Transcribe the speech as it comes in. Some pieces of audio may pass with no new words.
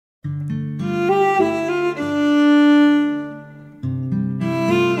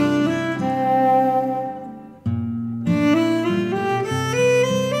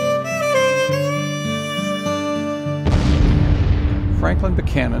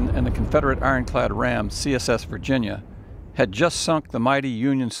Buchanan and the Confederate ironclad ram CSS Virginia had just sunk the mighty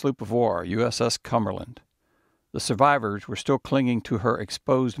Union sloop of war, USS Cumberland. The survivors were still clinging to her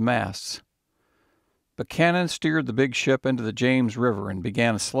exposed masts. Buchanan steered the big ship into the James River and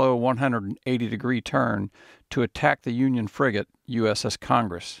began a slow 180-degree turn to attack the Union frigate, USS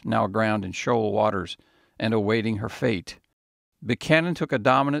Congress, now aground in shoal waters and awaiting her fate. Buchanan took a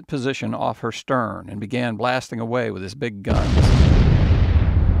dominant position off her stern and began blasting away with his big guns.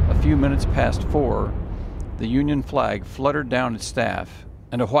 A few minutes past 4, the Union flag fluttered down its staff,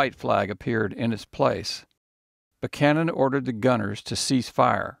 and a white flag appeared in its place. Buchanan ordered the gunners to cease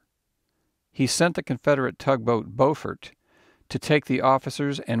fire. He sent the Confederate tugboat Beaufort to take the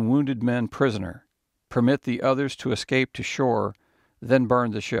officers and wounded men prisoner, permit the others to escape to shore, then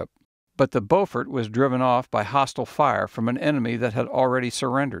burn the ship. But the Beaufort was driven off by hostile fire from an enemy that had already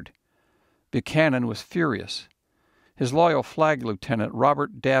surrendered. Buchanan was furious. His loyal flag lieutenant,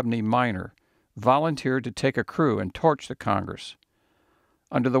 Robert Dabney Minor, volunteered to take a crew and torch the Congress.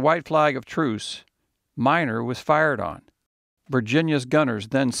 Under the white flag of truce, Minor was fired on. Virginia's gunners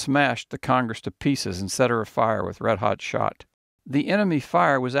then smashed the Congress to pieces and set her afire with red-hot shot. The enemy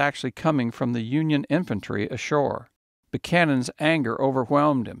fire was actually coming from the Union infantry ashore. Buchanan's anger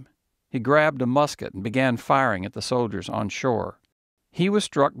overwhelmed him. He grabbed a musket and began firing at the soldiers on shore. He was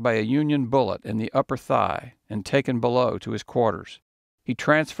struck by a Union bullet in the upper thigh and taken below to his quarters. He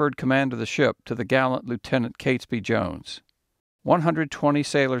transferred command of the ship to the gallant Lieutenant Catesby Jones. 120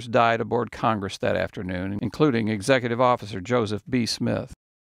 sailors died aboard Congress that afternoon, including Executive Officer Joseph B. Smith.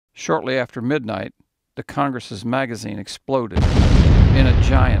 Shortly after midnight, the Congress's magazine exploded in a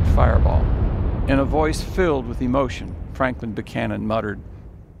giant fireball. In a voice filled with emotion, Franklin Buchanan muttered,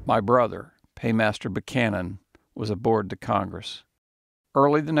 "My brother, Paymaster Buchanan, was aboard the Congress."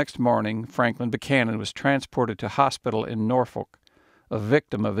 Early the next morning, Franklin Buchanan was transported to hospital in Norfolk, a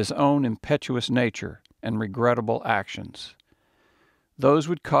victim of his own impetuous nature and regrettable actions. Those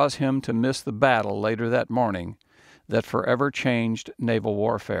would cause him to miss the battle later that morning that forever changed naval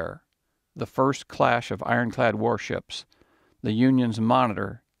warfare, the first clash of ironclad warships, the Union's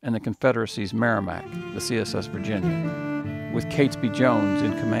Monitor and the Confederacy's Merrimac, the CSS Virginia, with Catesby Jones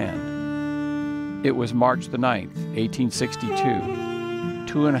in command. It was March the 9th, 1862,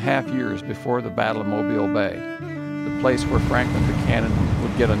 2.5 years before the Battle of Mobile Bay, the place where Franklin Buchanan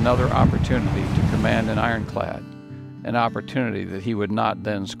would get another opportunity to command an ironclad, an opportunity that he would not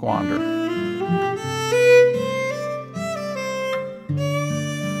then squander.